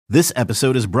This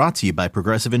episode is brought to you by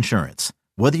Progressive Insurance.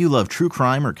 Whether you love true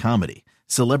crime or comedy,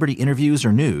 celebrity interviews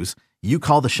or news, you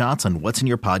call the shots on what's in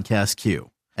your podcast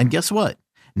queue. And guess what?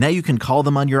 Now you can call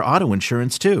them on your auto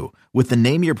insurance too with the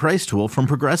Name Your Price tool from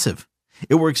Progressive.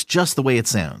 It works just the way it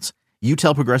sounds. You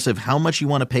tell Progressive how much you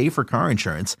want to pay for car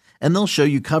insurance, and they'll show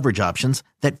you coverage options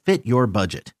that fit your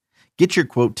budget. Get your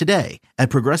quote today at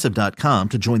Progressive.com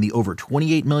to join the over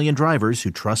 28 million drivers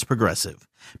who trust Progressive.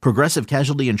 Progressive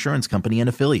Casualty Insurance Company and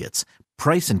Affiliates.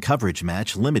 Price and coverage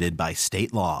match limited by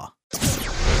state law.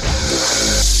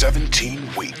 17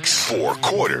 weeks, 4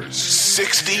 quarters,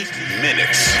 60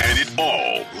 minutes, and it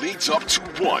all leads up to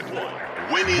one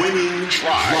winning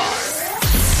drive.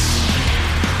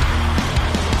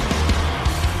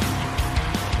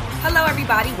 Hello,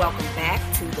 everybody. Welcome back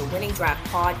to the Winning Drive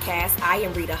podcast. I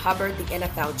am Rita Hubbard, the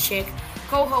NFL chick,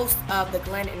 co-host of the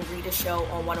Glenn and Rita Show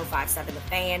on 105.7 The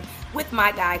Fan, with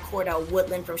my guy Cordell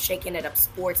Woodland from Shaking It Up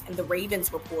Sports and the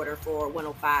Ravens reporter for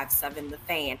 105.7 The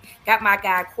Fan. Got my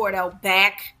guy Cordell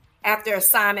back after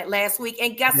assignment last week.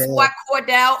 And guess what,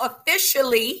 Cordell?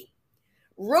 Officially,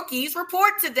 rookies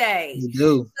report today. You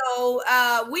do. So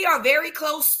we are very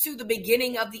close to the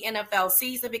beginning of the NFL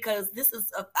season because this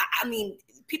is,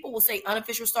 people will say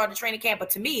unofficial start of training camp, but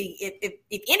to me,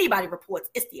 if anybody reports,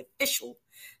 it's the official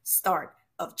start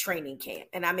of training camp,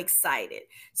 and I'm excited.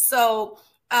 So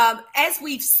as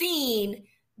we've seen,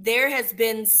 there has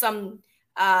been some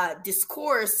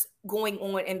discourse going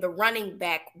on in the running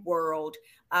back world.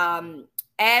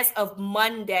 As of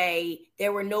Monday,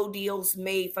 there were no deals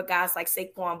made for guys like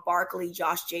Saquon Barkley,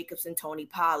 Josh Jacobs, and Tony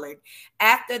Pollard.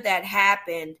 After that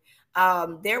happened,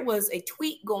 there was a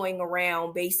tweet going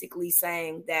around basically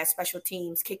saying that special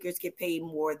teams kickers get paid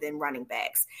more than running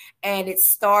backs. And it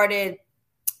started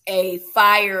a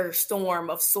firestorm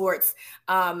of sorts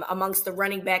amongst the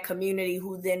running back community,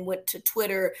 who then went to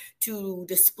Twitter to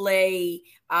display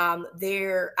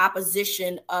their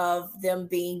opposition of them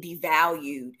being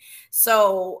devalued.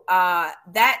 So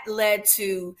that led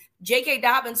to J.K.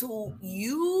 Dobbins, who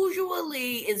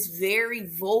usually is very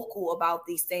vocal about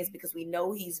these things because we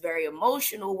know he's very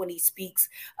emotional when he speaks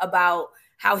about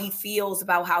how he feels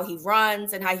about how he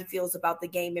runs and how he feels about the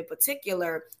game in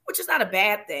particular, which is not a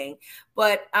bad thing.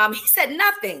 But he said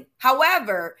nothing.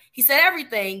 However, he said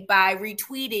everything by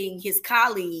retweeting his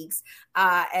colleagues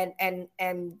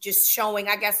and just showing,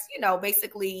 I guess,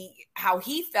 basically how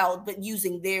he felt, but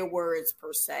using their words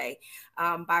per se,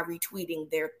 by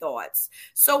retweeting their thoughts.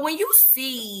 So when you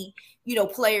see,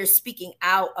 players speaking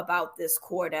out about this,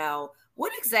 Cordell,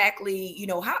 what exactly,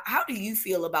 how do you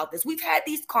feel about this? We've had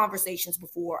these conversations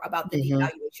before about the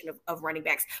devaluation of running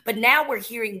backs, but now we're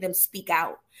hearing them speak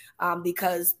out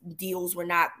because deals were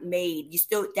not made. You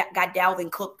still got Dalvin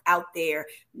Cook out there,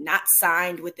 not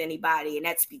signed with anybody, and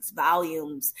that speaks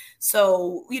volumes.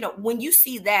 So, when you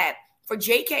see that for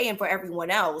JK and for everyone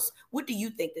else, what do you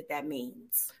think that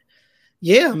means?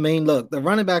 Yeah, look, the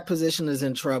running back position is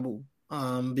in trouble.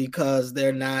 Because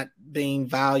they're not being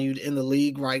valued in the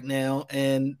league right now,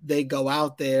 and they go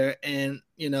out there and,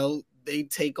 they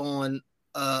take on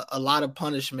a lot of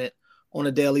punishment on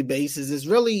a daily basis. It's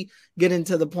really getting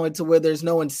to the point to where there's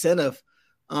no incentive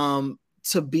to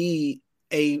be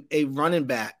a running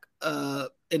back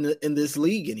in this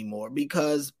league anymore,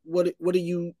 because what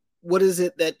is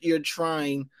it that you're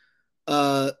trying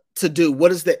to do?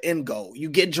 What is the end goal? You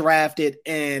get drafted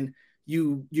and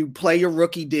you play your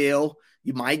rookie deal,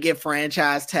 you might get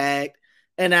franchise tagged,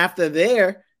 and after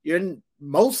there, you're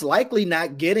most likely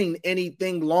not getting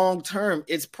anything long-term.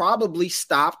 It's probably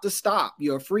stop to stop.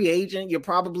 You're a free agent. You're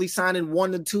probably signing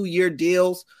 1 to 2 year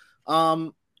deals,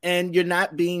 and you're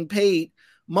not being paid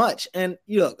much. And,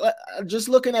 just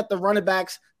looking at the running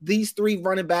backs, these 3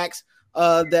 running backs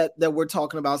that we're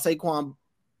talking about, Saquon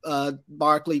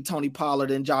Barkley, Tony Pollard,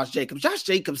 and Josh Jacobs. Josh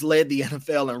Jacobs led the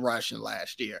NFL in rushing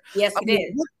last year. Yes, he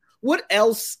did. What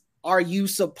else are you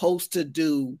supposed to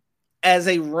do as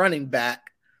a running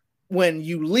back when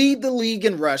you lead the league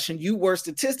in rushing? You were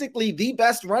statistically the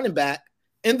best running back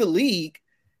in the league,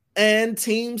 and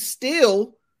teams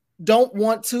still don't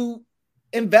want to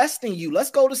invest in you. Let's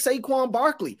go to Saquon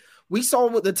Barkley. We saw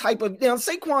what the type of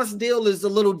Saquon's deal is a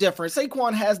little different.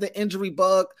 Saquon has the injury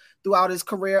bug throughout his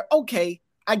career. Okay,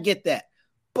 I get that.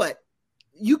 But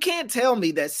you can't tell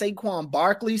me that Saquon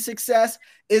Barkley's success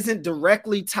isn't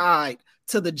directly tied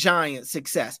to the Giants'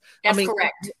 success. That's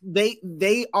correct.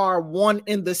 They are one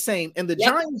in the same. And the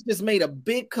Giants just made a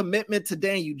big commitment to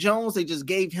Daniel Jones. They just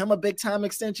gave him a big-time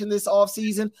extension this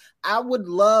offseason. I would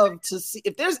love to see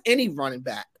if there's any running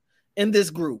back in this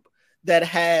group that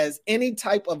has any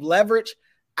type of leverage.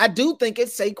 I do think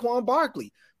it's Saquon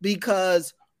Barkley,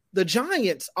 because the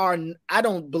Giants I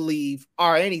don't believe,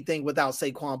 are anything without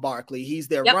Saquon Barkley. He's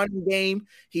their running game.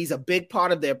 He's a big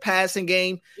part of their passing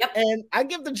game. Yep. And I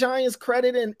give the Giants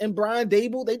credit and Brian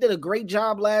Dable. They did a great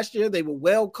job last year. They were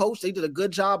well coached. They did a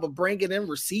good job of bringing in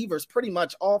receivers pretty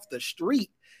much off the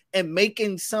street and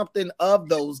making something of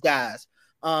those guys.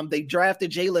 They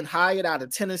drafted Jalen Hyatt out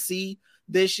of Tennessee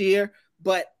this year,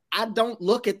 but I don't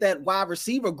look at that wide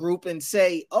receiver group and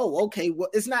say, oh, okay, well,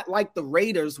 it's not like the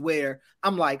Raiders where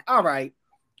I'm like, all right,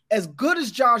 as good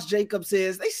as Josh Jacobs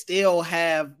is, they still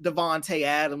have Devontae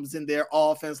Adams in their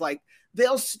offense. Like,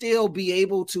 they'll still be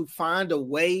able to find a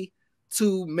way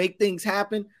to make things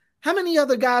happen. How many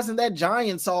other guys in that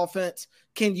Giants offense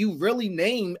can you really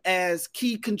name as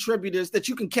key contributors that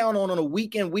you can count on a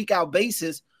week in, week out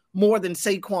basis more than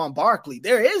Saquon Barkley?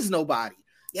 There is nobody.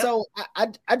 Yep. So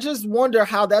I just wonder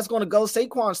how that's going to go.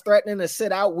 Saquon's threatening to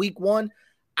sit out week 1.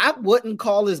 I wouldn't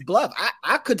call his bluff.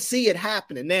 I could see it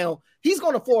happening. Now, he's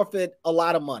going to forfeit a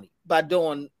lot of money by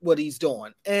doing what he's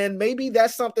doing. And maybe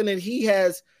that's something that he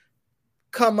has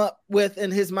come up with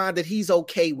in his mind that he's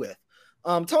okay with.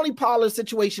 Tony Pollard's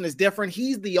situation is different.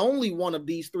 He's the only one of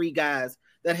these 3 guys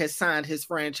that has signed his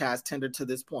franchise tender to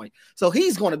this point. So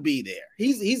he's going to be there.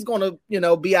 He's going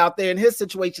to, be out there, and his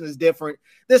situation is different.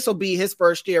 This will be his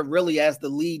first year really as the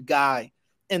lead guy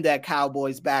in that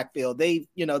Cowboys backfield. They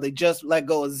just let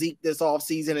go of Zeke this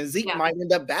offseason, and Zeke might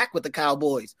end up back with the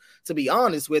Cowboys, to be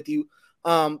honest with you.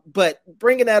 But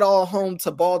bringing that all home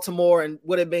to Baltimore and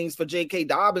what it means for J.K.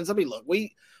 Dobbins, I mean, look,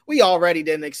 we already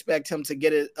didn't expect him to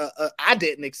get it.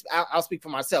 I'll speak for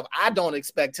myself. I don't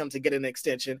expect him to get an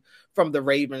extension from the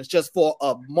Ravens just for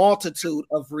a multitude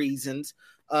of reasons,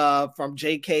 from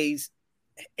JK's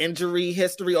injury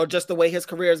history or just the way his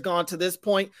career has gone to this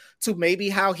point, to maybe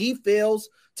how he feels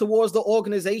towards the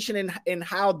organization and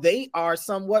how they are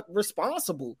somewhat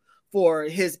responsible for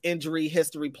his injury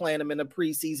history, playing him in a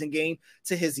preseason game,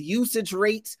 to his usage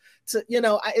rates, to,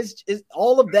 it's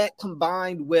all of that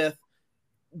combined with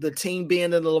the team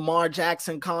being in the Lamar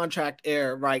Jackson contract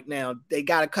era right now. They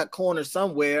got to cut corners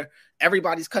somewhere.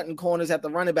 Everybody's cutting corners at the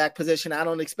running back position. I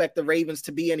don't expect the Ravens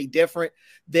to be any different.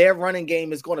 Their running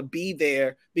game is going to be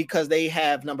there because they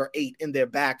have number 8 in their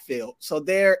backfield. So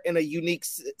they're in a unique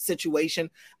situation.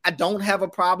 I don't have a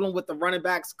problem with the running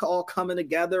backs all coming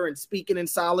together and speaking in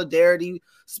solidarity.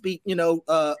 You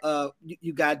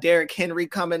got Derrick Henry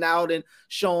coming out and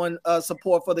showing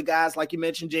support for the guys, like you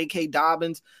mentioned, J.K.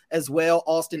 Dobbins as well.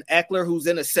 Austin Eckler, who's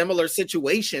in a similar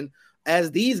situation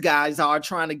as these guys are,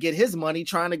 trying to get his money,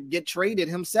 trying to get traded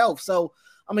himself. So,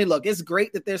 I mean, look, it's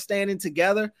great that they're standing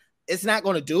together. It's not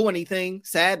going to do anything,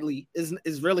 sadly.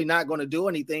 Is really not going to do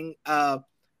anything. I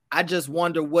just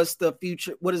wonder what does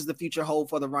the future hold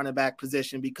for the running back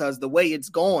position, because the way it's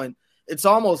going, it's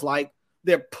almost like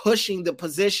they're pushing the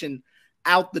position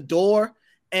out the door.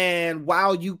 And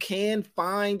while you can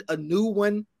find a new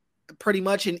one pretty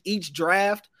much in each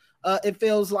draft, it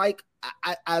feels like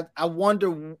I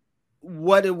wonder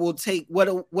what it will take,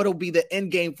 what'll be the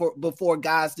end game for before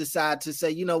guys decide to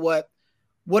say, you know what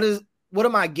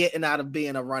am I getting out of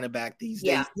being a running back these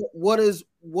days? What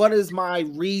is my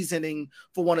reasoning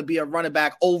for want to be a running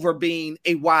back over being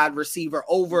a wide receiver,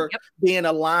 over being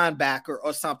a linebacker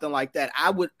or something like that? I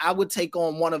would take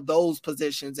on one of those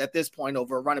positions at this point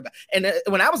over a running back. And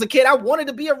when I was a kid, I wanted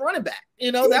to be a running back.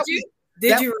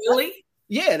 Did you really?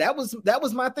 Yeah, that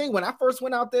was my thing. When I first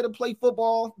went out there to play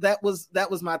football, that was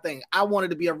my thing. I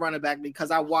wanted to be a running back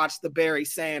because I watched the Barry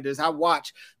Sanders. I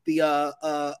watched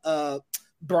the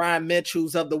Brian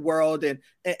Mitchells of the world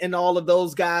and all of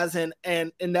those guys. And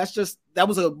that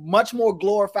was a much more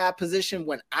glorified position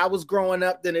when I was growing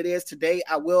up than it is today.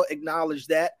 I will acknowledge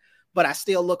that, but I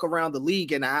still look around the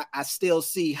league and I still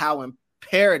see how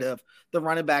imperative the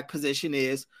running back position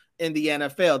is in the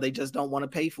NFL. They just don't want to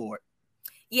pay for it.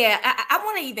 Yeah, I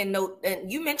want to even note, and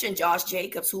you mentioned Josh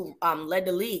Jacobs, who led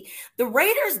the league. The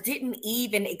Raiders didn't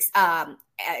even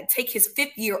take his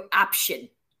 5th-year option.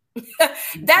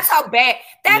 That's how bad.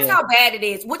 How bad it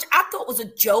is. Which I thought was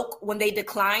a joke when they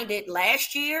declined it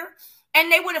last year, and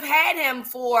they would have had him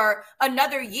for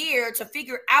another year to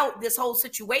figure out this whole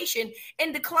situation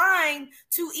and decline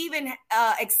to even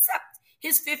accept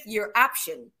his 5th-year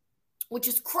option, which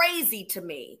is crazy to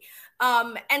me.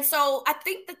 And so I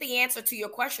think that the answer to your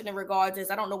question in regards is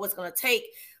I don't know what's going to take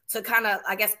to kind of,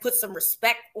 I guess, put some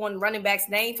respect on running back's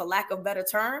name, for lack of a better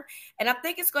term. And I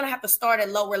think it's going to have to start at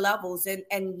lower levels. And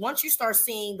once you start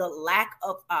seeing the lack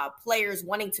of players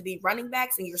wanting to be running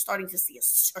backs and you're starting to see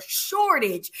a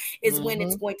shortage is when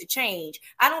it's going to change.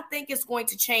 I don't think it's going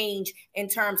to change in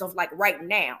terms of like right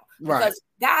now. Because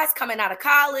guys coming out of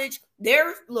college,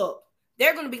 they're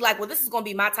they're going to be like, well, this is going to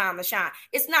be my time to shine.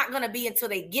 It's not going to be until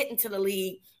they get into the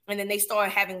league and then they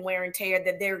start having wear and tear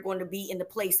that they're going to be in the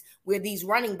place where these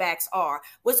running backs are.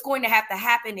 What's going to have to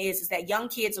happen is that young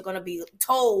kids are going to be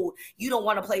told you don't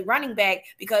want to play running back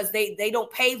because they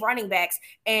don't pay running backs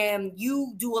and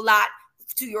you do a lot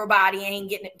to your body and ain't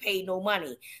getting paid no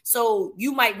money. So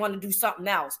you might want to do something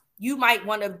else. You might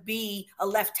want to be a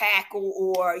left tackle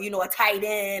or, a tight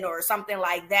end or something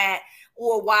like that,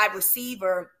 or wide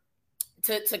receiver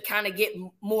to kind of get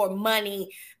more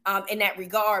money in that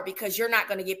regard, because you're not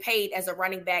going to get paid as a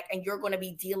running back and you're going to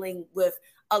be dealing with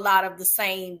a lot of the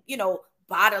same,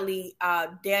 bodily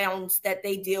downs that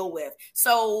they deal with.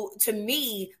 So to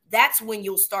me, that's when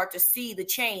you'll start to see the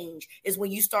change, is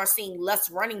when you start seeing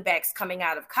less running backs coming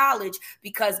out of college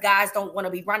because guys don't want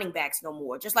to be running backs no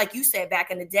more. Just like you said, back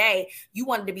in the day, you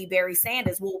wanted to be Barry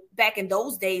Sanders. Well, back in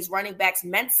those days, running backs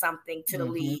meant something to the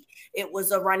league. It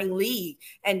was a running league.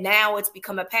 And now it's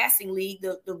become a passing league.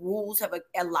 The rules have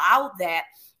allowed that.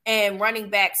 And running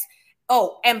backs,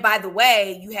 and by the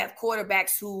way, you have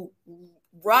quarterbacks who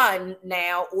run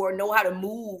now or know how to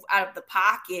move out of the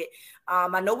pocket.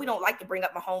 I know we don't like to bring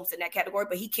up Mahomes in that category,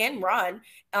 but he can run.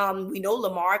 We know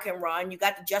Lamar can run. You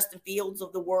got the Justin Fields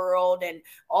of the world and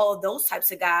all of those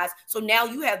types of guys. So now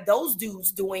you have those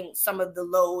dudes doing some of the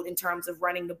load in terms of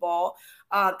running the ball.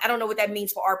 I don't know what that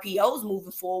means for RPOs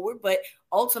moving forward, but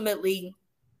ultimately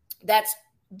that's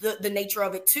the nature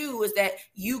of it too, is that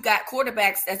you got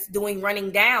quarterbacks that's doing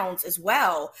running downs as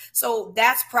well. So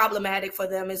that's problematic for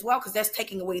them as well, because that's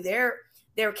taking away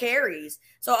their carries.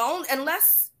 So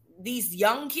unless these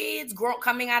young kids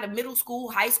coming out of middle school,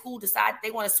 high school, decide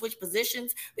they want to switch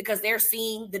positions because they're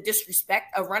seeing the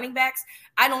disrespect of running backs,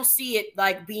 I don't see it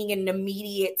like being an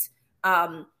immediate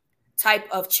type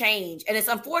of change. And it's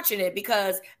unfortunate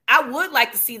because I would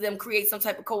like to see them create some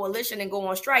type of coalition and go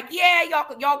on strike. Yeah,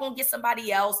 y'all gonna get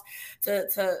somebody else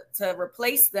to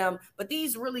replace them. But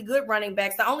these really good running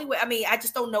backs, the only way, I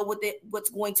just don't know what's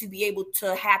going to be able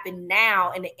to happen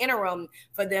now in the interim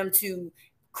for them to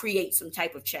create some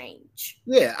type of change.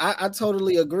 Yeah, I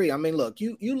totally agree. Look,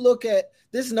 you look at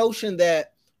this notion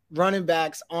that running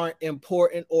backs aren't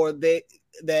important or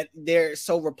that they're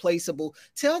so replaceable.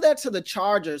 Tell that to the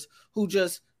Chargers, who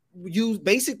just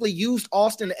basically used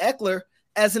Austin Eckler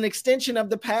as an extension of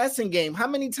the passing game. How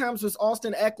many times was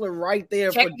Austin Eckler right there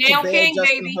to bail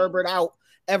Justin Herbert out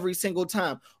every single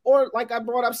time? Or like I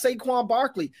brought up Saquon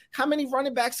Barkley. How many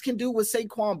running backs can do what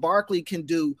Saquon Barkley can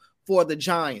do for the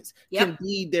Giants? Yep. Can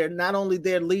be not only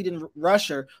their leading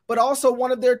rusher, but also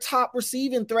one of their top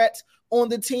receiving threats on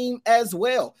the team as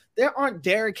well. There aren't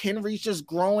Derrick Henrys just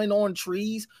growing on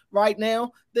trees right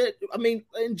now.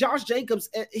 And Josh Jacobs,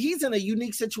 he's in a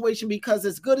unique situation because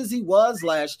as good as he was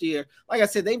last year, like I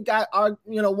said, they've got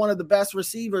one of the best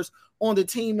receivers on the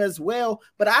team as well.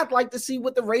 But I'd like to see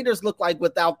what the Raiders look like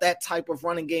without that type of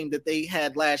running game that they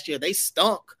had last year. They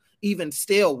stunk even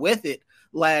still with it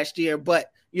last year,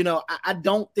 but I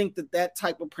don't think that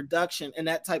type of production and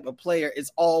that type of player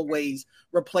is always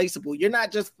replaceable. You're not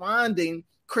just finding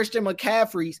Christian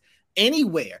McCaffreys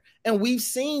anywhere. And we've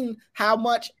seen how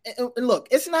much, and look,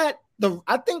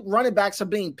 I think running backs are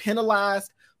being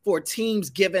penalized for teams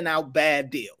giving out bad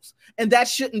deals. And that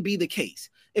shouldn't be the case.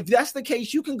 If that's the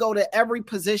case, you can go to every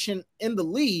position in the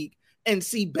league and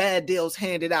see bad deals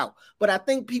handed out. But I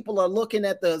think people are looking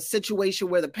at the situation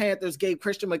where the Panthers gave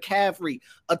Christian McCaffrey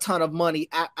a ton of money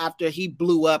after he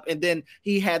blew up, and then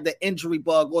he had the injury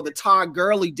bug, or the Todd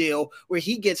Gurley deal where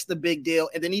he gets the big deal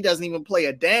and then he doesn't even play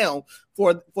a down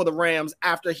for the Rams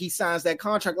after he signs that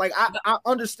contract. Like I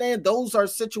understand those are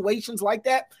situations like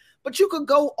that, but you could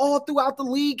go all throughout the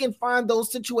league and find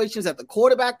those situations at the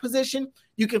quarterback position.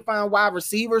 You can find wide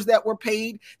receivers that were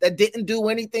paid that didn't do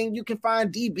anything. You can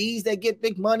find DBs that get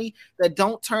big money that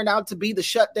don't turn out to be the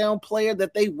shutdown player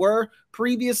that they were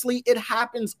previously. It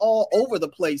happens all over the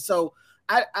place. So,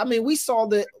 we saw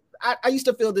that. I used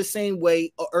to feel the same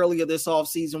way earlier this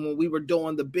offseason when we were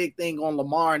doing the big thing on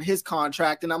Lamar and his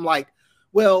contract. And I'm like,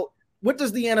 well, what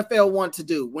does the NFL want to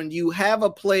do when you have a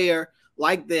player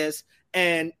like this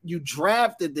and you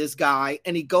drafted this guy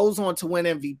and he goes on to win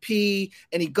MVP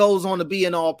and he goes on to be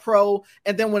an all-pro,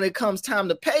 and then when it comes time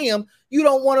to pay him, you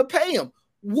don't want to pay him?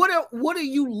 What are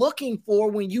you looking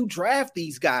for when you draft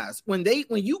these guys? When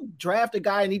you draft a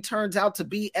guy and he turns out to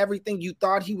be everything you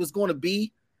thought he was going to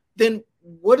be, then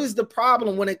what is the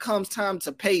problem when it comes time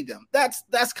to pay them?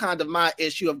 That's kind of my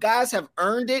issue. If guys have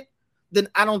earned it, then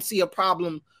I don't see a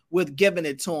problem with giving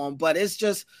it to them. But it's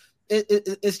just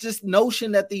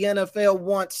notion that the NFL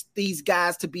wants these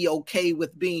guys to be okay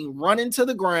with being run into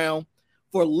the ground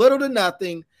for little to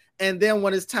nothing And then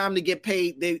when it's time to get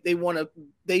paid, they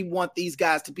want these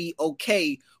guys to be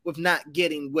okay with not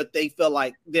getting what they feel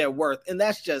like they're worth. And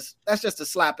that's just a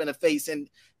slap in the face. And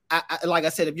like I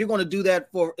said, if you're going to do that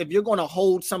if you're going to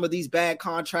hold some of these bad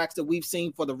contracts that we've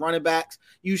seen for the running backs,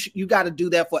 you got to do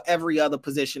that for every other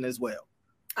position as well.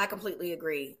 I completely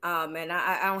agree. And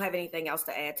I don't have anything else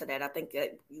to add to that. I think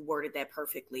that you worded that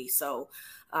perfectly. So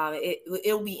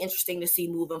it'll be interesting to see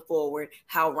moving forward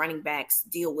how running backs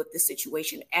deal with this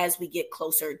situation as we get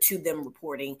closer to them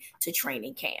reporting to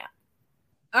training camp.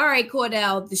 All right,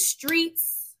 Cordell, the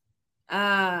streets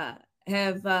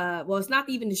it's not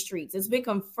even the streets. It's been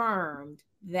confirmed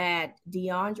that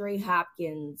DeAndre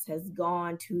Hopkins has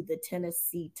gone to the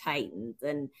Tennessee Titans.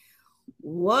 And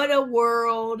what a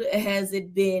world has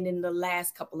it been in the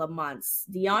last couple of months.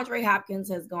 DeAndre Hopkins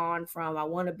has gone from, I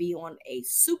want to be on a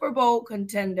Super Bowl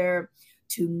contender,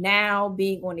 to now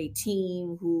being on a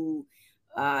team who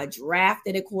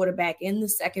drafted a quarterback in the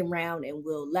second round, and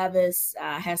Will Levis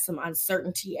has some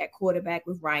uncertainty at quarterback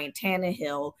with Ryan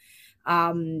Tannehill.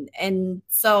 And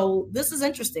so this is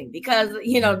interesting because,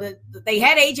 they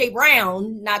had AJ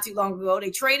Brown not too long ago.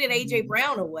 They traded AJ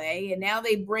Brown away, and now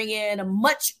they bring in a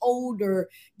much older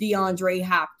DeAndre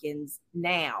Hopkins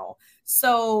now.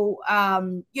 So,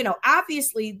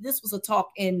 obviously this was a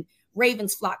talk in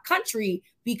Ravens flock country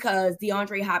because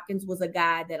DeAndre Hopkins was a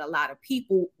guy that a lot of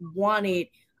people wanted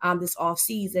this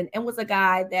offseason, and was a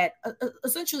guy that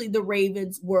essentially the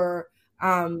Ravens were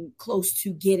close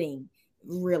to getting,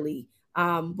 really.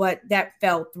 But that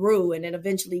fell through. And then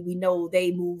eventually we know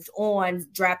they moved on,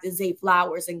 drafted Zay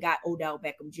Flowers, and got Odell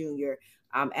Beckham Jr.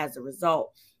 As a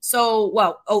result.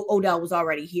 So, Odell was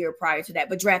already here prior to that,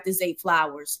 but drafted Zay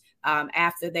Flowers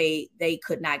after they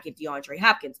could not get DeAndre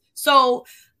Hopkins. So,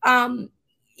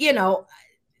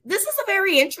 this is a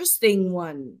very interesting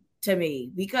one to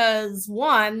me because,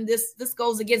 one, this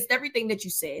goes against everything that you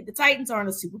said. The Titans aren't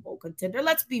a Super Bowl contender.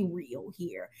 Let's be real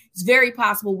here. It's very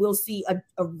possible we'll see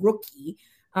a rookie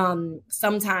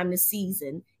sometime this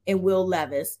season in Will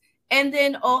Levis. And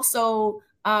then also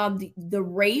the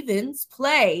Ravens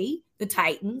play the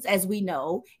Titans, as we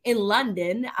know, in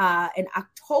London in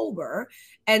October.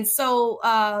 And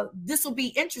so this will be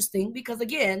interesting because,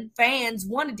 again, fans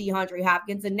wanted DeAndre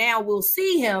Hopkins, and now we'll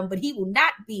see him, but he will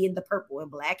not be in the purple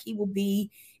and black. He will be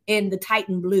in the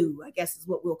Titan blue, I guess is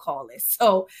what we'll call it.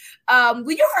 So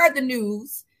when you heard the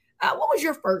news, what was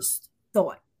your first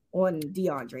thought on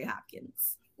DeAndre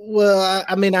Hopkins? Well,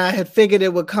 I mean, I had figured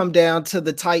it would come down to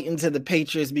the Titans and the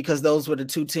Patriots because those were the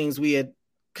two teams we had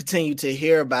continued to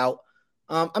hear about.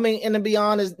 And to be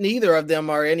honest, neither of them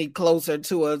are any closer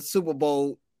to a Super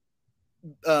Bowl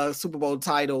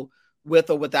title with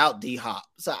or without D-Hop.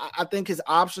 So I think his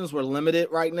options were limited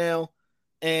right now.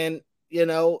 And,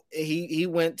 he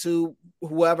went to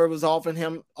whoever was offering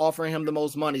him the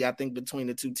most money, I think, between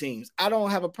the two teams. I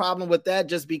don't have a problem with that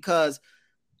just because,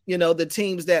 the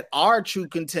teams that are true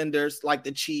contenders, like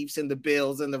the Chiefs and the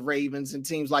Bills and the Ravens and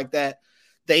teams like that,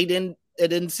 it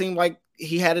didn't seem like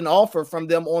he had an offer from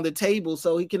them on the table.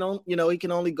 So he can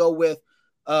only go with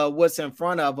what's in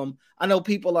front of him. I know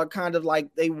people are kind of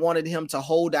like they wanted him to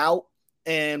hold out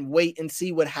and wait and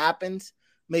see what happens.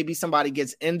 Maybe somebody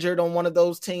gets injured on one of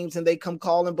those teams and they come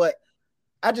calling. But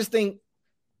I just think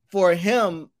for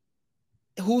him,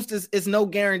 it's no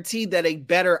guarantee that a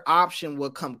better option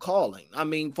will come calling. I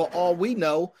mean, for all we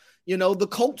know, the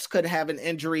Colts could have an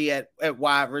injury at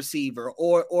wide receiver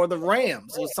or the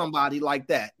Rams or somebody like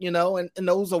that, and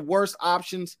those are worse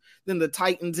options than the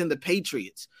Titans and the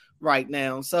Patriots right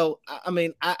now. So, I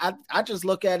mean, I just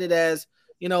look at it as,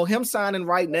 him signing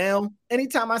right now.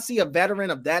 Anytime I see a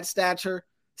veteran of that stature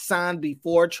signed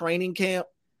before training camp,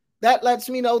 that lets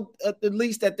me know at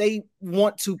least that they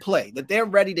want to play, that they're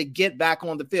ready to get back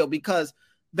on the field, because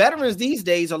veterans these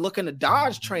days are looking to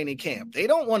dodge training camp. They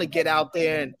don't want to get out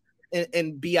there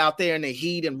and be out there in the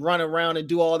heat and run around and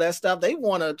do all that stuff. They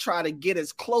want to try to get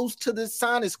as close to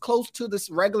this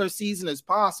regular season as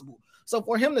possible. So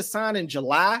for him to sign in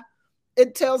July,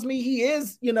 it tells me he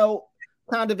is,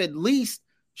 kind of at least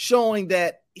showing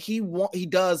that he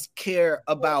does care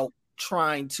about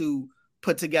trying to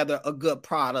put together a good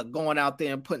product, going out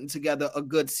there and putting together a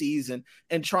good season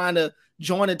and trying to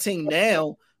join a team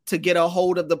now to get a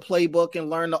hold of the playbook and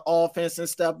learn the offense and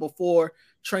stuff before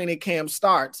training camp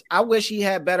starts. I wish he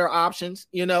had better options.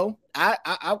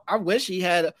 I wish he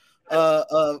had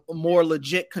a more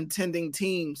legit contending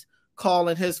teams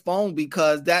calling his phone,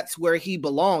 because that's where he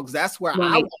belongs. That's where I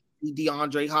want to see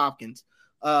DeAndre Hopkins.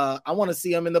 I want to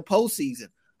see him in the postseason.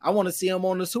 I want to see him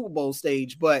on the Super Bowl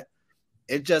stage, but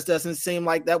it just doesn't seem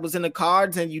like that was in the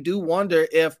cards. And you do wonder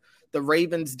if the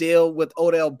Ravens deal with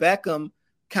Odell Beckham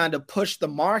kind of push the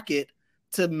market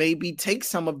to maybe take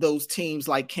some of those teams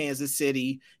like Kansas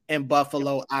City and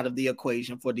Buffalo out of the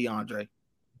equation for DeAndre.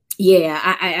 Yeah,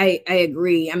 I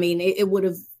agree. I mean, it would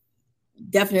have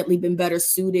definitely been better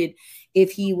suited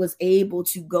if he was able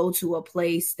to go to a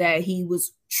place that he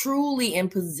was truly in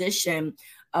position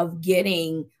of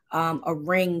getting a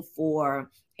ring for.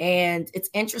 And it's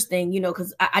interesting,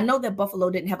 because I know that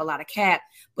Buffalo didn't have a lot of cap,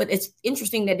 but it's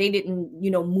interesting that they didn't,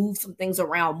 move some things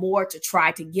around more to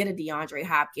try to get a DeAndre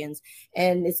Hopkins.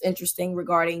 And it's interesting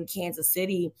regarding Kansas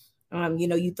City.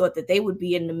 You thought that they would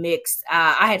be in the mix.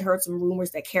 I had heard some rumors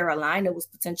that Carolina was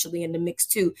potentially in the mix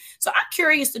too. So I'm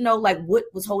curious to know, what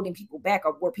was holding people back,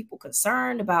 or were people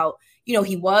concerned about,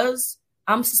 he was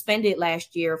suspended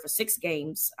last year for 6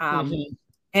 games.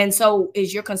 And so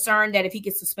is your concern that if he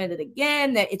gets suspended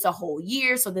again, that it's a whole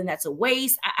year, so then that's a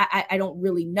waste? I don't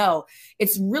really know.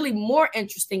 It's really more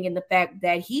interesting in the fact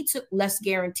that he took less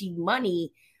guaranteed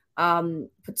money in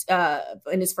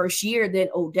his first year than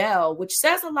Odell, which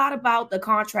says a lot about the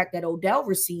contract that Odell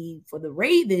received for the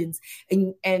Ravens,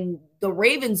 and the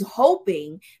Ravens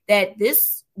hoping that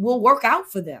this will work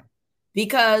out for them.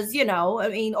 Because,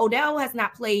 Odell has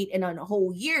not played in a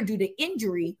whole year due to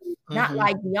injury, not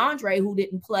like DeAndre, who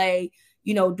didn't play,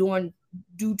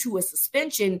 due to a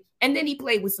suspension. And then he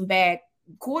played with some bad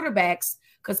quarterbacks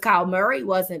because Kyle Murray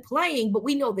wasn't playing, but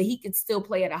we know that he could still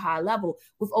play at a high level.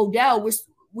 With Odell,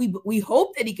 we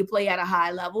hope that he could play at a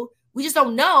high level. We just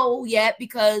don't know yet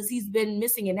because he's been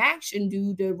missing in action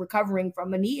due to recovering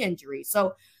from a knee injury.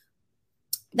 So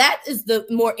that is the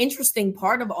more interesting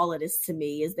part of all of this to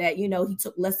me, is that, he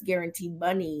took less guaranteed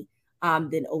money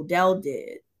than Odell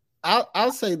did.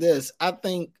 I'll say this. I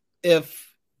think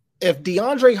if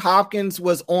DeAndre Hopkins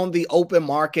was on the open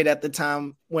market at the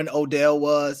time when Odell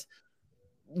was,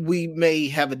 we may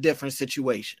have a different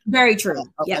situation. Very true.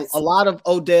 Yes. A lot of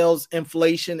Odell's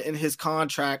inflation in his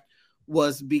contract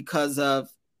was because of,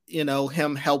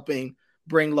 him helping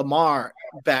bring Lamar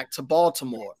back to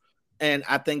Baltimore. And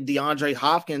I think DeAndre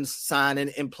Hopkins signing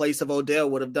in place of Odell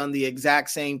would have done the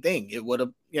exact same thing. It would have,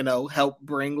 helped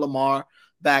bring Lamar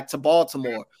back to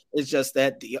Baltimore. It's just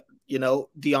that,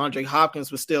 DeAndre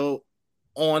Hopkins was still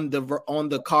on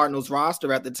the Cardinals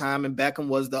roster at the time, and Beckham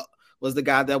was the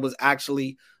guy that was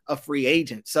actually a free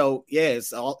agent. So yeah,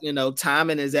 it's all,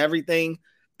 timing is everything.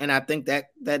 And I think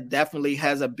that definitely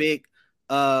has a big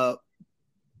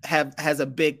has a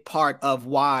big part of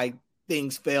why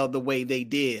things failed the way they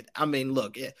did. I mean,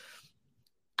 look,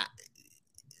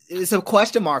 it's a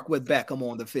question mark with Beckham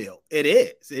on the field. It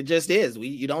is. It just is.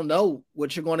 You don't know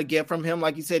what you're going to get from him.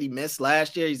 Like you said, he missed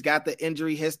last year. He's got the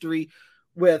injury history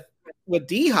with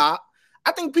D-Hop.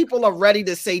 I think people are ready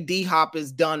to say D-Hop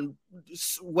is done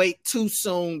way too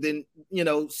soon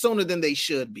sooner than they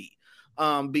should be.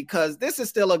 Because this is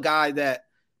still a guy that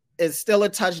is still a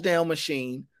touchdown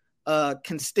machine.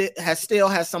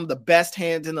 Has some of the best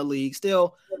hands in the league,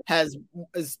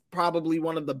 is probably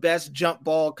one of the best jump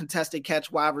ball contested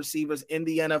catch wide receivers in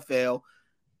the NFL.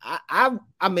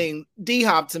 I mean,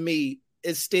 D-Hop to me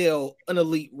is still an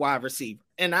elite wide receiver.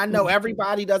 And I know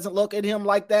everybody doesn't look at him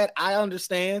like that. I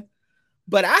understand,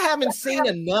 but I haven't seen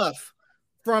enough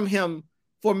from him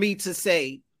for me to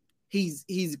say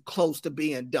he's close to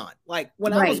being done. Like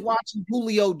when I was watching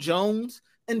Julio Jones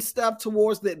and stuff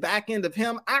towards the back end of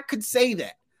him, I could say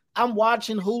that. I'm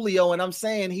watching Julio and I'm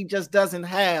saying he just doesn't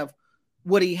have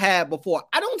what he had before.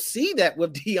 I don't see that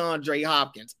with DeAndre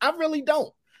Hopkins. I really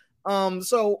don't.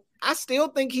 So I still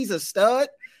think he's a stud.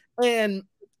 And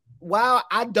while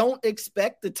I don't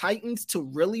expect the Titans to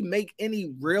really make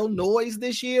any real noise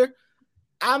this year,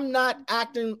 I'm not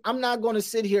going to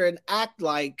sit here and act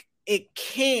like it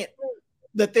can't,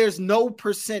 that there's no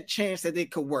 % chance that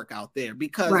it could work out there,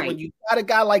 because when you got a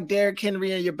guy like Derrick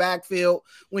Henry in your backfield,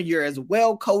 when you're as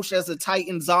well coached as the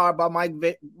Titans are by Mike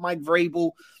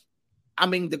Vrabel, I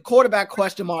mean, the quarterback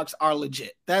question marks are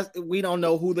legit. We don't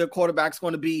know who their quarterback's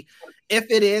going to be. If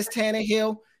it is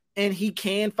Tannehill and he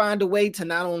can find a way to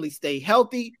not only stay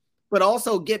healthy, but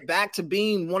also get back to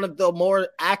being one of the more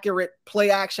accurate play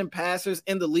action passers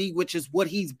in the league, which is what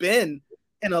he's been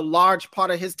in a large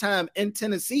part of his time in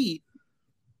Tennessee,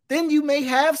 then you may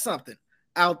have something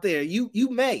out there. You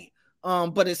may,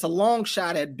 but it's a long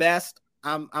shot at best.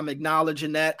 I'm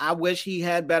acknowledging that. I wish he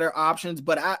had better options,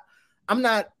 but I'm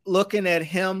not looking at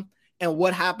him and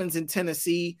what happens in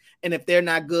Tennessee, and if they're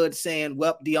not good, saying,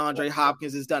 well, DeAndre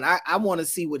Hopkins is done. I want to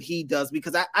see what he does,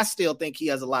 because I still think he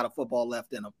has a lot of football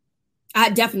left in him. I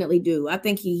definitely do. I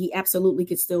think he absolutely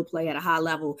could still play at a high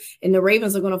level. And the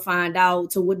Ravens are going to find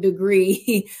out to what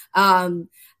degree in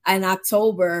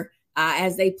October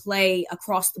as they play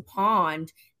across the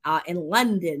pond in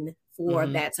London for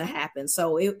that to happen.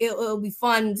 So it'll be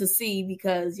fun to see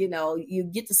because, you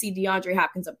get to see DeAndre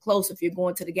Hopkins up close if you're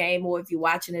going to the game or if you're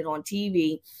watching it on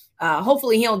TV.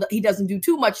 Hopefully he doesn't do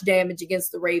too much damage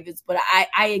against the Ravens, but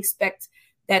I expect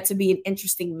that to be an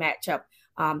interesting matchup,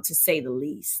 to say the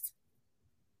least.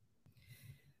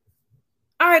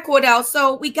 All right, Cordell.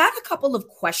 So we got a couple of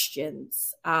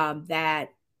questions that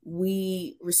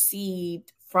we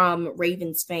received from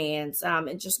Ravens fans,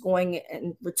 and just going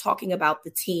and we're talking about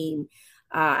the team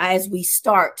as we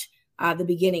start the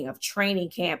beginning of training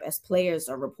camp, as players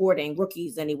are reporting,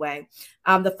 rookies anyway.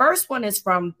 The first one is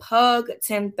from Pug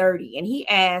 1030, and he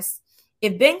asks,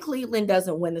 if Ben Cleveland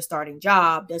doesn't win the starting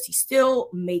job, does he still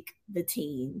make the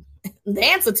team? The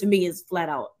answer to me is flat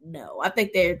out no. I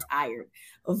think they're tired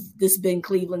of this Ben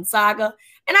Cleveland saga.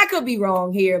 And I could be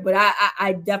wrong here, but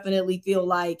I definitely feel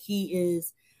like he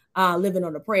is living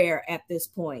on a prayer at this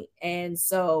point. And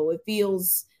so it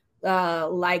feels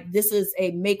like this is a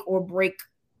make or break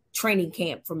training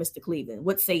camp for Mr. Cleveland.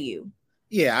 What say you?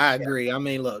 Yeah, I agree. I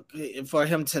mean, look, for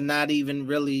him to not even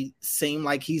really seem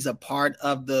like he's a part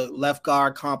of the left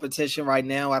guard competition right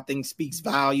now, I think speaks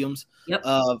volumes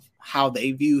of how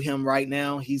they view him right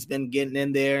now. He's been getting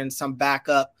in there and some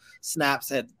backup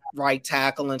snaps at right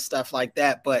tackle and stuff like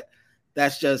that, but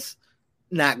that's just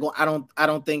not going. I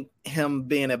don't think him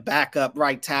being a backup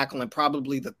right tackle and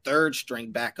probably the third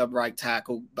string backup right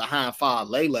tackle behind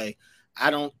Lele, I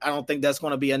don't think that's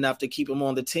going to be enough to keep him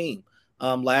on the team.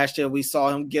 Last year, we saw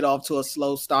him get off to a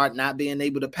slow start, not being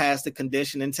able to pass the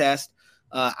conditioning test.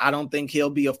 I don't think he'll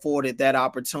be afforded that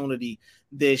opportunity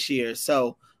this year.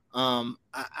 So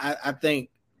I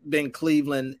think Ben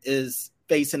Cleveland is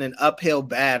facing an uphill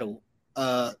battle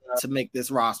to make this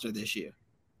roster this year.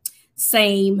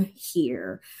 Same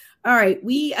here. All right.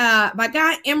 My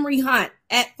guy Emery Hunt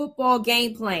at Football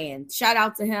Game Plan. Shout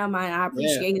out to him. I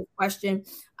appreciate his question.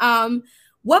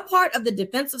 What part of the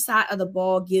defensive side of the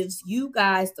ball gives you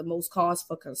guys the most cause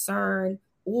for concern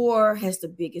or has the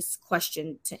biggest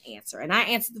question to answer? And I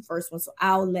answered the first one, so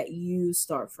I'll let you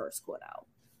start first, Cordell.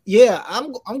 Yeah,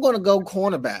 I'm going to go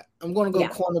cornerback.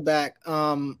 Cornerback.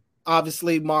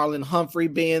 Obviously, Marlon Humphrey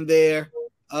being there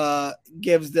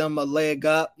gives them a leg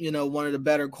up, one of the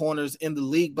better corners in the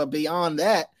league. But beyond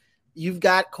that, you've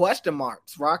got question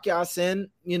marks. Rock Ya-Sin,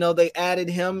 they added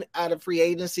him out of free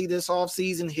agency this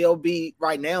offseason. He'll be,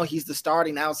 right now, he's the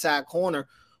starting outside corner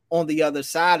on the other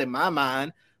side in my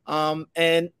mind.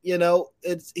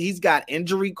 He's got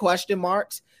injury question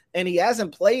marks, and he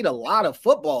hasn't played a lot of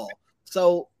football.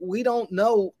 So we don't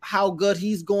know how good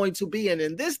he's going to be. And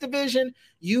in this division,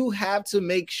 you have to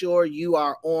make sure you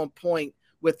are on point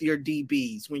with your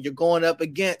DBs when you're going up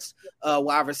against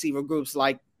wide receiver groups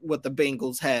like what the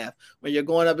Bengals have, when you're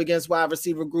going up against wide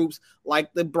receiver groups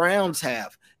like the Browns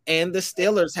have and the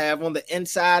Steelers have on the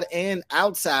inside and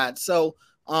outside. So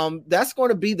that's going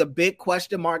to be the big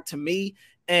question mark to me.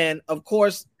 And of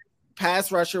course,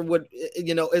 pass rusher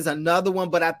is another one,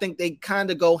 but I think they kind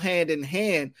of go hand in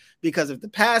hand because if the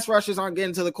pass rushers aren't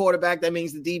getting to the quarterback, that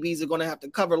means the DBs are going to have to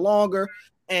cover longer.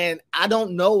 And I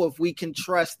don't know if we can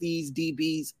trust these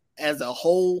DBs as a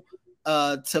whole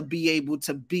to be able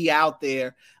to be out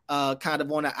there kind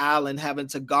of on an island having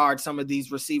to guard some of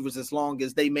these receivers as long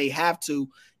as they may have to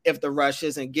if the rush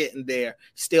isn't getting there.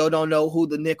 Still don't know who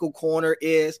the nickel corner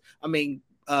is. I mean,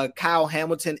 Kyle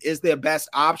Hamilton is their best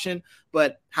option,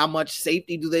 but how much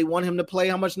safety do they want him to play?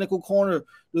 How much nickel corner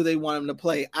do they want him to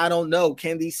play? I don't know.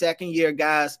 Can these second-year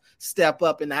guys step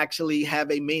up and actually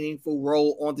have a meaningful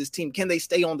role on this team? Can they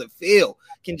stay on the field?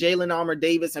 Can Jalen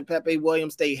Armour-Davis and Pepe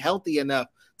Williams stay healthy enough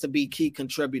to be key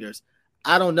contributors?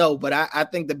 I don't know, but I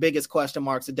think the biggest question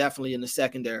marks are definitely in the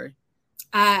secondary.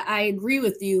 I agree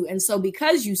with you. And so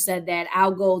because you said that,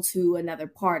 I'll go to another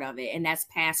part of it, and that's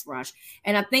pass rush.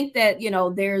 And I think that,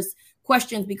 there's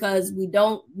questions because we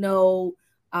don't know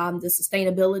the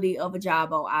sustainability of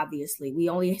Ajabo, obviously. We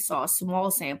only saw a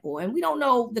small sample, and we don't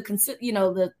know the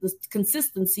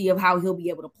consistency of how he'll be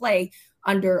able to play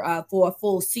under for a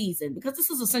full season, because this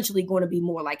is essentially going to be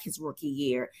more like his rookie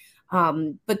year.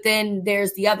 But then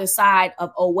there's the other side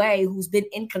of Owe, who's been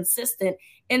inconsistent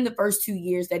in the first 2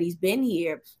 years that he's been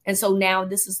here. And so now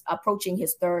this is approaching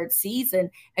his third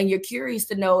season, and you're curious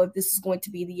to know if this is going to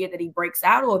be the year that he breaks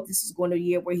out, or if this is going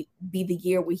to be the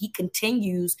year where he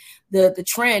continues the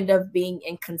trend of being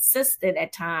inconsistent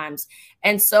at times.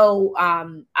 And so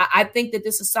I think that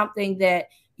this is something that,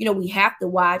 we have to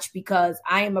watch, because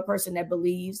I am a person that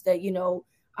believes that,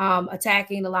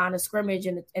 attacking the line of scrimmage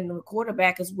and the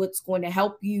quarterback is what's going to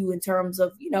help you in terms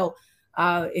of,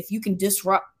 if you can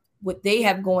disrupt what they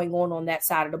have going on that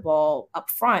side of the ball up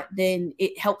front, then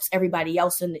it helps everybody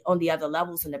else on the other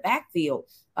levels in the backfield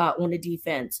on the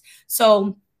defense.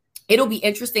 So it'll be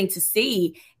interesting to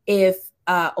see if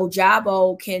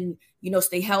Ojabo can,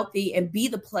 stay healthy and be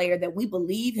the player that we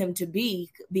believe him to be,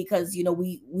 because,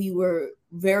 we were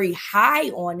very high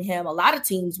on him. A lot of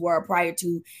teams were prior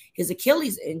to his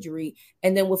Achilles injury.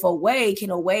 And then with Oweh, can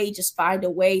Oweh just find a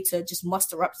way to just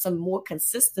muster up some more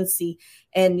consistency?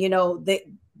 And,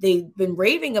 they've been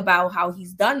raving about how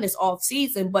he's done this off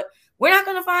season, but we're not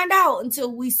going to find out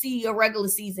until we see a regular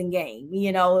season game.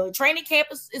 Training camp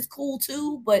is cool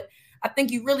too, but I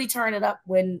think you really turn it up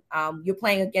when you're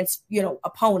playing against,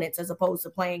 opponents as opposed to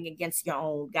playing against your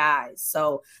own guys.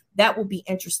 So that will be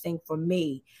interesting for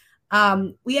me.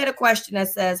 We had a question that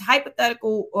says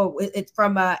hypothetical, or it's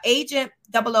from Agent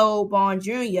 00 Bond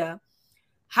Jr.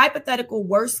 Hypothetical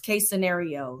worst case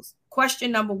scenarios.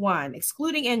 Question number 1,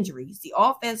 excluding injuries, the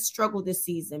offense struggled this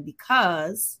season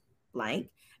because blank.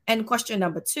 And question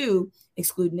number 2,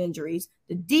 excluding injuries,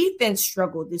 the defense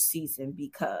struggled this season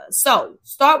because. So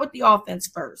start with the offense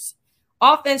first.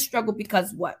 Offense struggled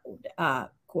because what,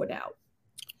 Cordell?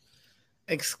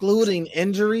 Excluding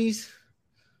injuries?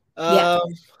 Yeah.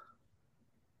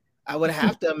 I would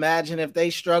have to imagine if they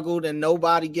struggled and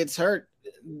nobody gets hurt,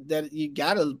 that you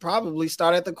got to probably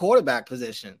start at the quarterback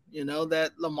position.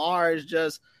 That Lamar is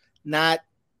just not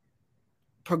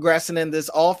progressing in this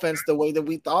offense the way that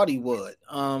we thought he would.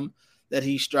 That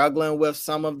he's struggling with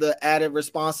some of the added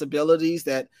responsibilities,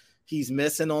 that he's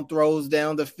missing on throws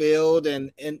down the field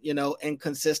and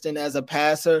inconsistent as a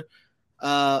passer.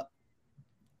 I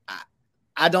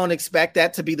don't expect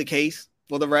that to be the case,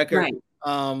 for the record. Right.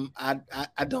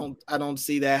 I don't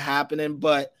see that happening,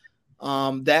 but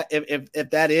that if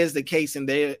that is the case and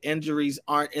their injuries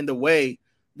aren't in the way,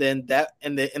 then that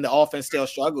and the offense still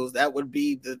struggles, that would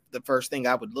be the first thing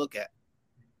I would look at.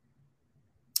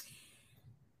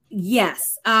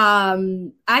 Yes.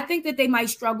 I think that they might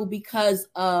struggle because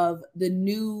of the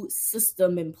new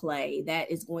system in play that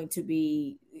is going to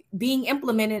be being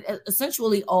implemented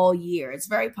essentially all year. It's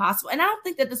very possible. And I don't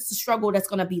think that this is a struggle that's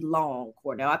going to be long,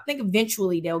 Cordell. I think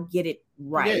eventually they'll get it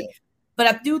right. Yeah. But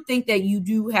I do think that you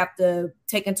do have to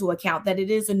take into account that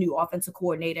it is a new offensive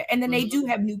coordinator, and then they do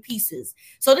have new pieces.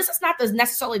 So this is not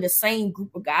necessarily the same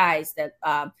group of guys that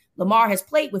Lamar has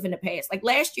played with in the past. Like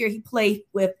last year, he played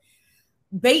with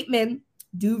Bateman,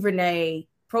 Duvernay,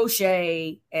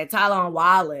 Prochet, and Tylan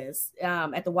Wallace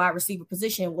at the wide receiver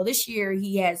position. Well, this year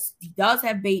he does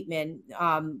have Bateman,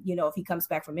 if he comes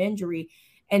back from injury,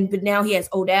 but now he has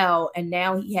Odell, and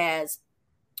now he has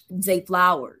Zay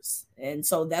Flowers. And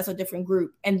so that's a different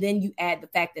group. And then you add the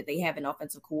fact that they have an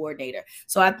offensive coordinator.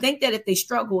 So I think that if they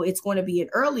struggle, it's going to be an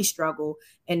early struggle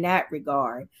in that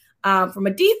regard. From a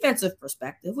defensive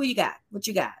perspective, what you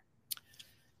got?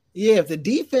 Yeah, if the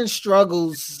defense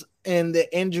struggles and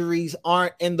the injuries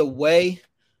aren't in the way,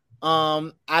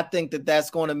 I think that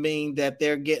that's going to mean that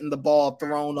they're getting the ball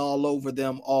thrown all over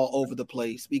them, all over the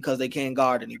place, because they can't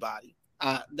guard anybody.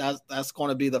 That's going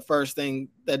to be the first thing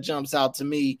that jumps out to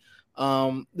me,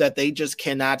 that they just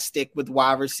cannot stick with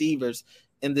wide receivers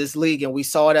in this league. And we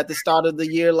saw it at the start of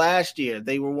the year last year.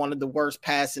 They were one of the worst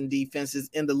passing defenses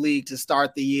in the league to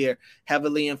start the year,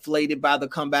 heavily inflated by the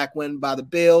comeback win by the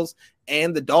Bills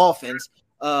and the Dolphins.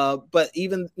 But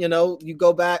even, you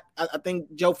go back, I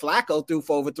think Joe Flacco threw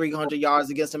for over 300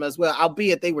 yards against them as well,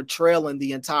 albeit they were trailing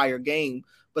the entire game.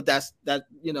 But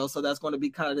so that's going to be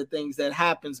kind of the things that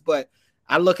happens. But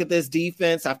I look at this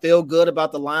defense. I feel good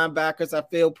about the linebackers. I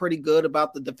feel pretty good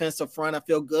about the defensive front. I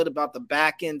feel good about the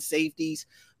back end safeties.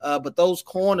 But those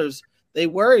corners, they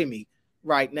worry me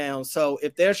right now. So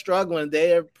if they're struggling,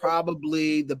 they're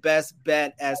probably the best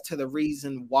bet as to the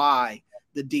reason why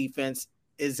the defense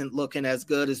isn't looking as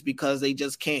good, is because they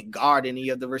just can't guard any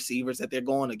of the receivers that they're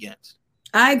going against.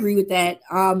 I agree with that.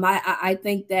 I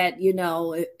think that,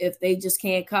 if they just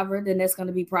can't cover, then that's going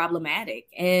to be problematic.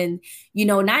 And,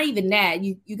 not even that,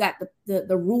 you got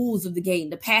the rules of the game,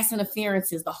 the pass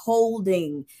interferences, the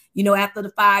holding, after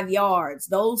the 5 yards,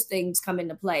 those things come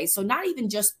into play. So not even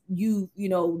just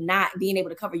not being able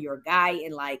to cover your guy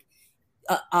and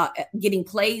getting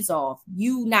plays off,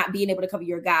 you not being able to cover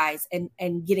your guys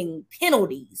and getting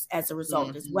penalties as a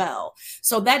result as well.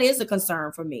 So that is a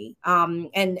concern for me.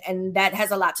 And that has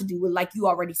a lot to do with, like you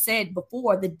already said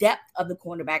before, the depth of the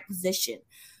cornerback position.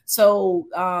 So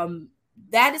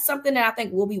that is something that I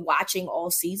think we'll be watching all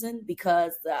season,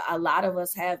 because a lot of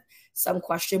us have some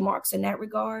question marks in that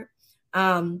regard.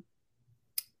 And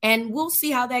we'll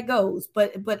see how that goes.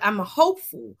 But I'm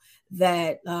hopeful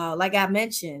that, like I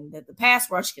mentioned, that the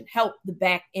pass rush can help the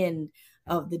back end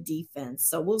of the defense.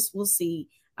 So we'll see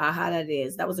how that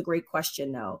is. That was a great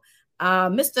question, though.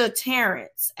 Mr.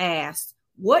 Terrence asked,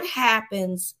 what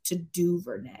happens to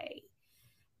Duvernay?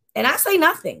 And I say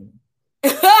nothing.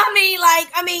 Duvernay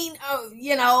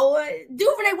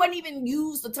wasn't even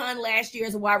used a ton last year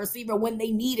as a wide receiver when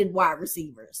they needed wide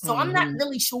receivers. So I'm not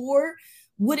really sure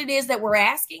what it is that we're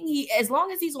asking. As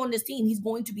long as he's on this team, he's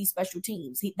going to be special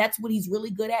teams. That's what he's really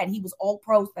good at. He was all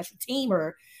pro special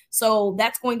teamer. So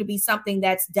that's going to be something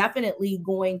that's definitely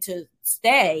going to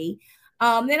stay.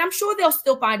 And I'm sure they'll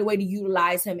still find a way to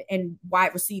utilize him in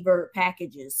wide receiver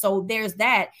packages. So there's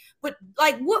that. But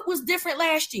like, what was different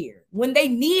last year when they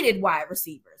needed wide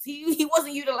receivers? He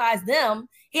wasn't utilized them.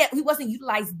 He wasn't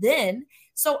utilized then.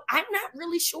 So I'm not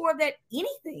really sure that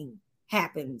anything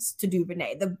happens to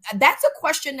Duvernay. That's a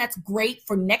question that's great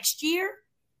for next year.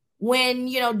 When,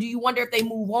 do you wonder if they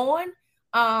move on?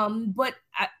 But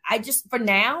I just, for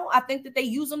now, I think that they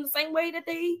use them the same way that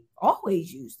they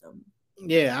always use them.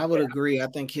 Yeah, I would agree. I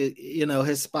think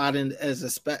his spot as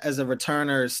a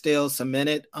returner is still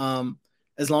cemented.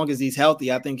 As long as he's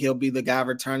healthy, I think he'll be the guy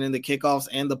returning the kickoffs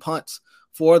and the punts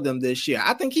for them this year.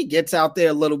 I think he gets out there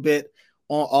a little bit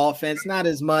on offense, not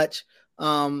as much,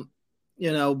 but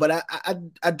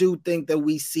I do think that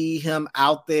we see him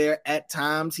out there at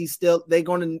times. They're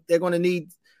going to need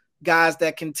guys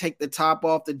that can take the top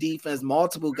off the defense,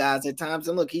 multiple guys at times.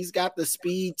 And look, he's got the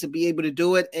speed to be able to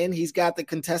do it, and he's got the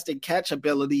contested catch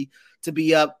ability to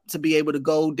be able to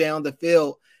go down the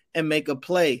field and make a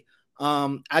play.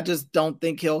 I just don't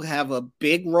think he'll have a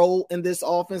big role in this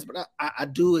offense, but I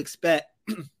do expect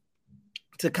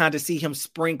to kind of see him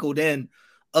sprinkled in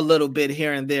a little bit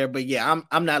here and there. But yeah,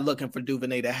 I'm not looking for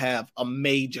Duvernay to have a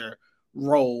major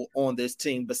role on this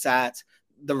team besides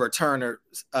the returner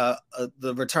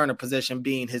position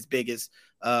being his biggest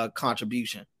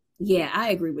contribution. Yeah, I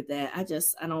agree with that. I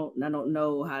don't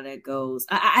know how that goes.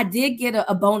 I did get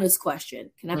a bonus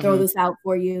question. Can I throw this out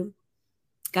for you?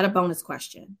 Got a bonus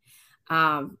question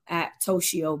at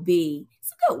Toshio B.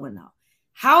 It's a good one though.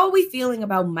 How are we feeling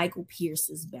about Michael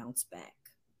Pierce's bounce back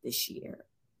this year?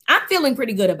 I'm feeling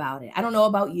pretty good about it. I don't know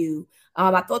about you.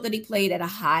 I thought that he played at a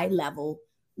high level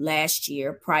last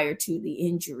year prior to the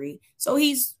injury. So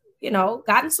he's,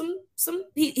 gotten some,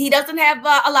 he doesn't have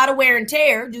a lot of wear and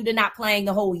tear due to not playing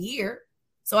the whole year.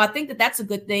 So I think that that's a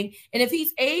good thing. And if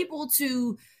he's able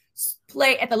to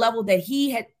play at the level that he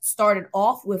had started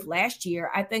off with last year,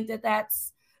 I think that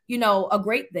that's, a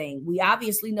great thing. We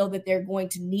obviously know that they're going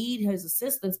to need his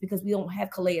assistance because we don't have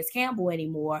Calais Campbell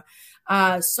anymore.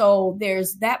 So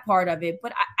there's that part of it.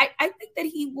 But I think that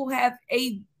he will have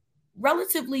a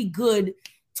relatively good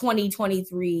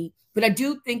 2023, but I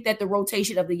do think that the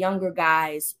rotation of the younger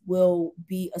guys will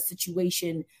be a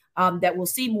situation that we'll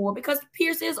see more because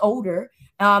Pierce is older.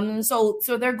 So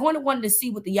they're going to want to see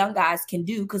what the young guys can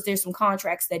do because there's some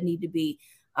contracts that need to be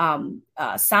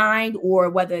signed or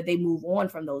whether they move on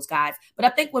from those guys. But I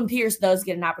think when Pierce does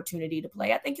get an opportunity to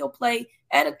play, I think he'll play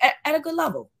at a good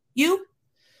level. You?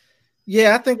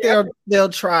 Yeah, I think they'll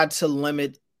try to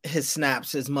limit his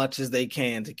snaps as much as they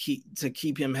can to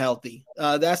keep him healthy.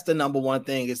 That's the number one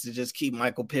thing, is to just keep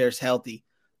Michael Pierce healthy.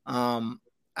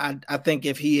 I think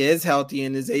if he is healthy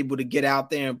and is able to get out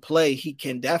there and play, he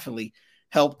can definitely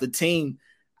help the team.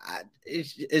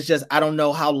 It's just, I don't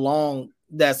know how long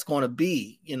that's going to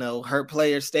be. Hurt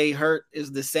players stay hurt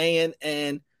is the saying,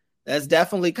 and that's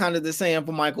definitely kind of the saying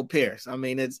for Michael Pierce. I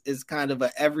mean, it's kind of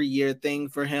a every year thing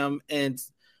for him, and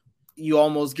you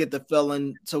almost get the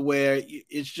feeling to where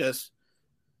it's just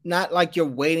not like you're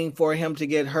waiting for him to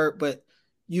get hurt, but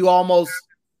you almost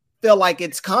feel like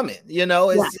it's coming,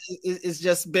 it's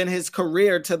just been his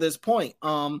career to this point.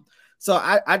 So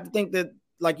I think that,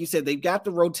 like you said, they've got the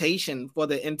rotation for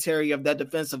the interior of that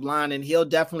defensive line, and he'll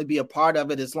definitely be a part of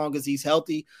it as long as he's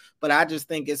healthy. But I just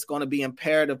think it's going to be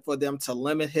imperative for them to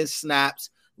limit his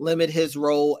snaps, limit his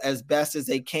role as best as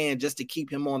they can just to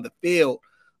keep him on the field.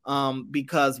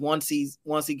 Because once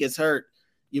he gets hurt,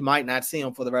 you might not see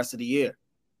him for the rest of the year.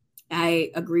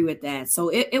 I agree with that. So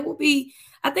it will be,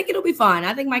 I think it'll be fine.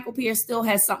 I think Michael Pierce still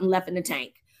has something left in the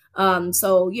tank.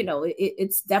 So,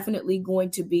 it's definitely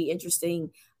going to be interesting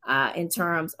in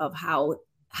terms of how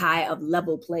high of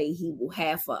level play he will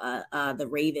have for the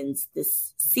Ravens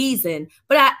this season.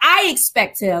 But I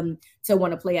expect him to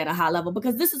want to play at a high level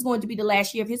because this is going to be the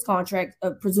last year of his contract,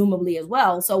 presumably as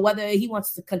well. So whether he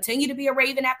wants to continue to be a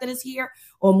Raven after this year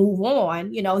or move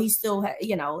on, he still,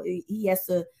 he has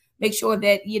to make sure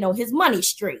that, his money's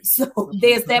straight. So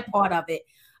there's that part of it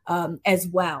as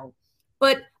well.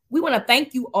 But we want to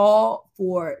thank you all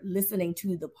for listening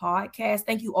to the podcast.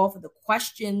 Thank you all for the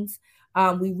questions.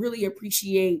 We really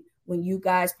appreciate when you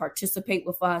guys participate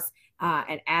with us.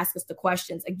 and ask us the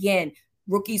questions. Again,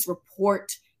 rookies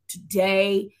report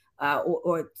today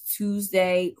or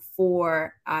Tuesday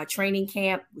for training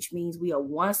camp, which means we are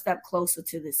one step closer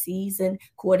to the season.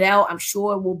 Cordell, I'm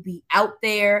sure, will be out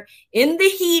there in the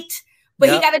heat, but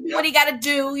he got to do what he got to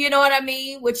do, you know what I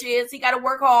mean? Which is he got to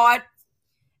work hard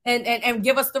and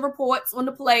give us the reports on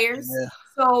the players. Yeah.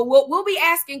 So we'll be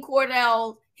asking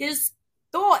Cordell his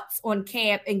thoughts on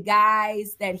camp and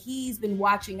guys that he's been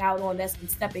watching out on that's been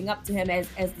stepping up to him as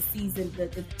the season, the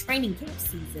training camp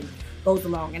season goes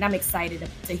along. And I'm excited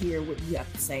to hear what you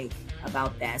have to say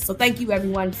about that. So thank you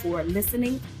everyone for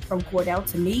listening. From Cordell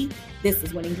to me, this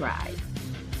is Winning Drive.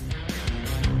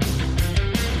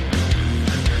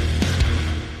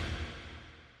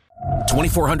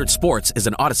 .2400 Sports is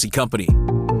an Odyssey company.